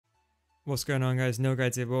What's going on, guys? No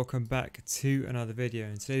guys here. Welcome back to another video.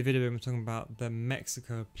 In today's video we're talking about the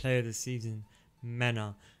Mexico player of the season,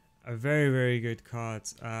 Mena. A very good card.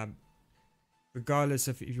 Regardless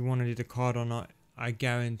of if you want to do the card or not, I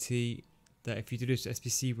guarantee that if you do this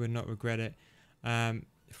SBC you will not regret it.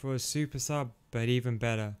 For a super sub, but even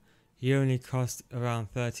better, he only cost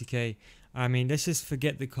around 30k. I mean, let's just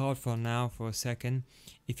forget the card for now for a second.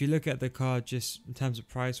 If you look at the card just in terms of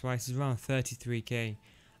price wise, it's around 33k.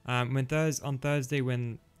 On Thursday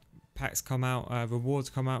when packs come out, rewards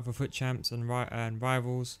come out for foot champs and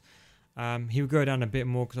rivals, he will go down a bit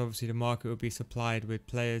more because obviously the market will be supplied with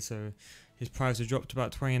players, so his price will drop to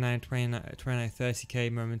about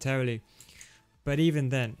 30k momentarily. But even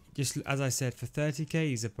then, just as I said, for 30k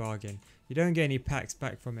he's a bargain. You don't get any packs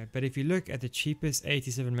back from it. But if you look at the cheapest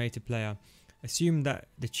 87 rated player, assume that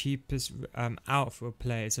the cheapest out for a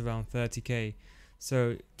player is around 30k.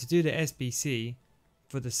 So to do the SBC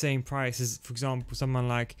for the same price as, for example, someone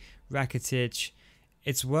like Rakitic,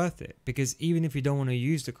 it's worth it, because even if you don't want to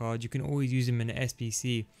use the card, you can always use him in the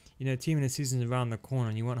SBC. You know, team in the season is around the corner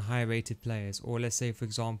and you want high rated players, or let's say for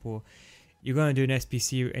example you're going to do an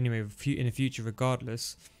SBC anyway in the future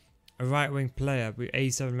regardless. A right wing player with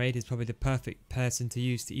 87 rated is probably the perfect person to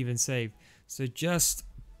use to even save. So just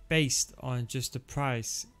based on just the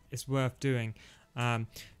price, it's worth doing.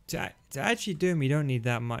 To actually do him, you don't need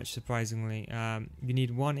that much, surprisingly. You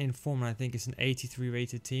need one inform, and I think it's an 83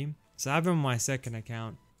 rated team. So I have him on my second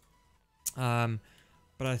account, but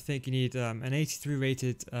I think you need an 83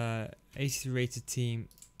 rated team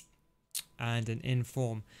and an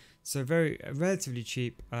inform. So relatively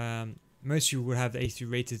cheap. Most of you would have the 83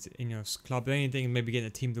 rated in your club. The only thing is maybe getting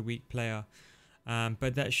a team of the week player.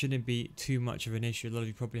 But that shouldn't be too much of an issue. A lot of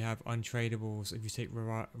you probably have untradables if you take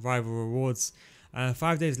rival rewards.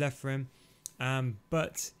 5 days left for him,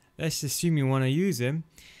 but let's assume you want to use him.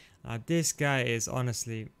 This guy is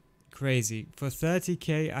honestly crazy. For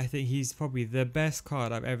 30k, I think he's probably the best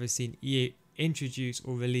card I've ever seen EA introduce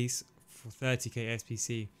or release for 30k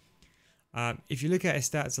SBC. If you look at his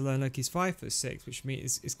stats alone, look, he's 5'6", which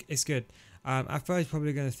means it's good. At first,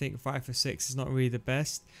 probably going to think 5'6" is not really the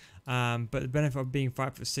best, but the benefit of being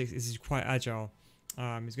 5'6" is he's quite agile.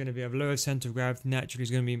 He's going to be a lower center of gravity. Naturally,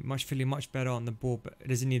 he's going to be feeling much better on the ball, but it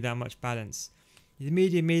doesn't need that much balance. He's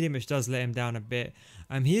medium, which does let him down a bit.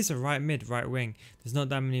 He is a right mid, right wing. There's not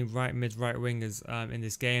that many right mid, right wingers in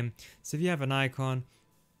this game. So if you have an icon,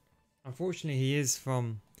 unfortunately he is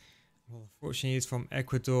from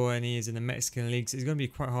Ecuador and he is in the Mexican league, so it's going to be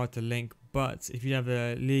quite hard to link. But if you have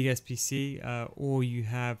a Liga SBC or you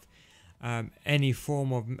have any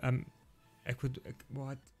form of Ecuador,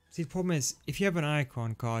 see, the problem is, if you have an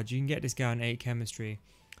icon card, you can get this guy on 8 chemistry.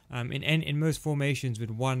 In most formations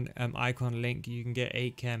with one icon link, you can get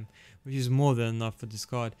 8 chem, which is more than enough for this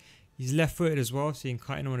card. He's left footed as well, so you can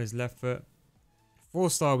cut him on his left foot.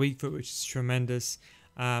 4-star weak foot, which is tremendous.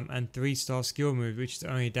 And 3-star skill move, which is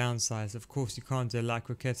the only downside. Of course, you can't do La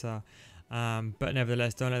Croqueta, but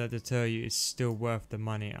nevertheless, don't let that deter you. It's still worth the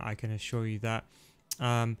money, I can assure you that.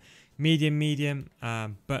 Medium,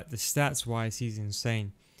 but the stats wise, he's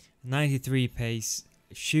insane. 93 pace,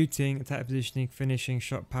 shooting, attack positioning, finishing,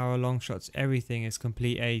 shot power, long shots, everything is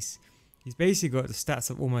complete ace. He's basically got the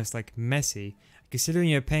stats of almost like Messi. Considering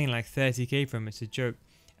you're paying like 30k for him, it's a joke.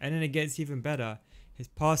 And then it gets even better. His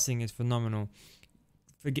passing is phenomenal.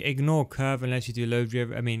 Ignore curve unless you do low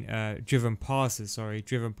driven passes.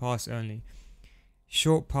 Driven pass only.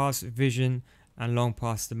 Short pass, vision, and long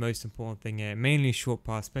pass is the most important thing here. Mainly short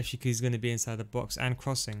pass, especially because he's going to be inside the box and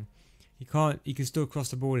crossing. He can still cross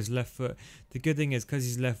the ball with his left foot. The good thing is, because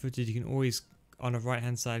he's left footed, you can always on the right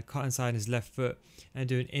hand side cut inside his left foot and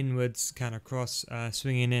do an inwards kind of cross,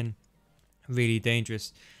 swinging in. Really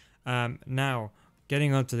dangerous. Now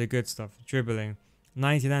getting on to the good stuff. Dribbling,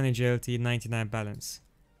 99 agility, 99 balance.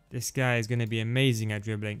 This guy is going to be amazing at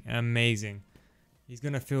dribbling. Amazing. He's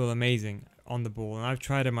going to feel amazing on the ball. And I've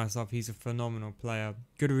tried it myself. He's a phenomenal player.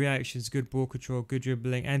 Good reactions, good ball control, good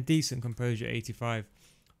dribbling, and decent composure, 85.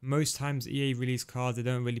 Most times EA release cards, they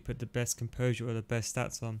don't really put the best composure or the best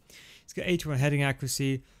stats on. He's got 81 heading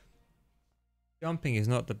accuracy. Jumping is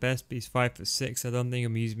not the best, but he's 5'6". I don't think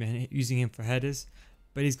I'm using him for headers.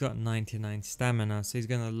 But he's got 99 stamina, so he's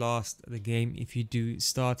going to last the game if you do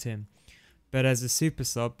start him. But as a super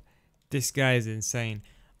sub, this guy is insane.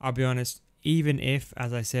 I'll be honest, even if,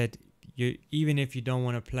 as I said, even if you don't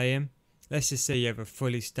want to play him, let's just say you have a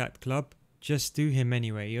fully stacked club, just do him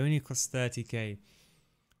anyway. He only costs 30k.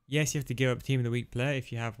 Yes, you have to give up team of the week player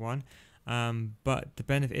if you have one. But the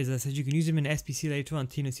benefit is, as I said, you can use him in SBC later on.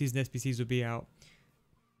 Team of the season SBCs will be out.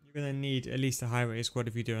 You're going to need at least a high rated squad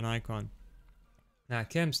if you do an icon. Now,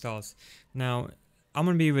 chem styles. Now, I'm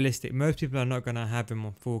going to be realistic. Most people are not going to have him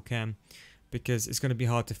on full chem because it's going to be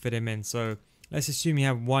hard to fit him in. So let's assume you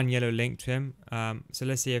have one yellow link to him. So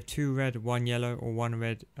let's say you have 2 red, 1 yellow, or 1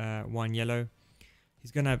 red, 1 yellow.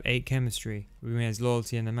 He's going to have 8 chemistry. We has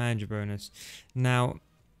loyalty and the manager bonus. Now,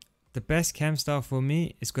 the best chem style for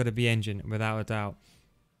me is got to be engine, without a doubt.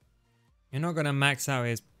 You're not going to max out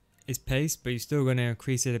his pace, but you're still going to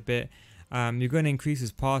increase it a bit. You're going to increase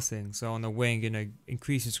his passing, so on the wing,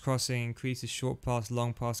 increase his crossing, increase his short pass,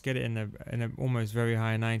 long pass, get it in a almost very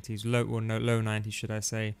high 90s, low 90s should I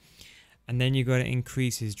say, and then you're going to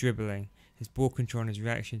increase his dribbling, his ball control, and his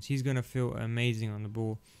reactions. He's going to feel amazing on the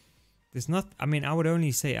ball. I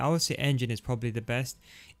would say engine is probably the best.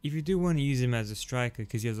 If you do want to use him as a striker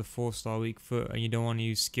because he has a 4-star weak foot and you don't want to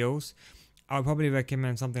use skills, I would probably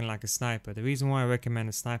recommend something like a sniper. The reason why I recommend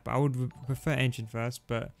a sniper, I would prefer engine first,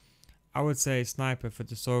 but I would say sniper for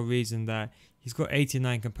the sole reason that he's got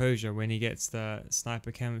 89 composure when he gets the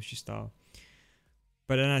sniper chemistry style.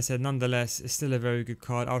 But then I said, nonetheless, it's still a very good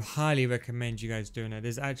card. I would highly recommend you guys doing it.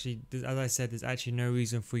 As I said, there's actually no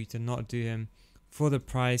reason for you to not do him. For the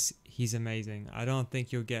price, he's amazing. I don't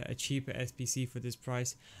think you'll get a cheaper SBC for this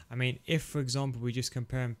price. I mean, if for example we just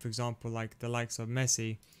compare him, for example, like the likes of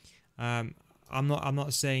Messi, I'm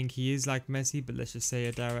not saying he is like Messi, but let's just say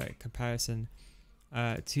a direct comparison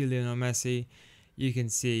to Lionel Messi, you can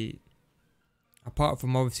see, apart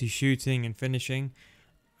from obviously shooting and finishing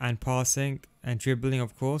and passing and dribbling,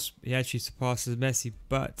 of course, he actually surpasses Messi,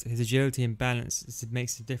 but his agility and balance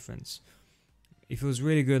makes a difference. He feels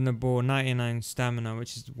really good on the ball, 99 stamina,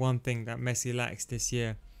 which is one thing that Messi lacks this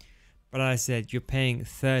year. But as I said, you're paying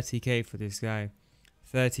 30k for this guy.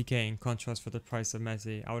 30k in contrast for the price of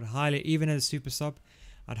Messi. I would highly, even as a super sub,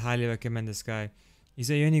 I'd highly recommend this guy.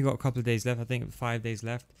 He only got a couple of days left, I think 5 days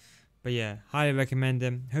left. But yeah, highly recommend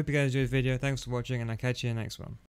him. Hope you guys enjoyed the video. Thanks for watching, and I'll catch you in the next one.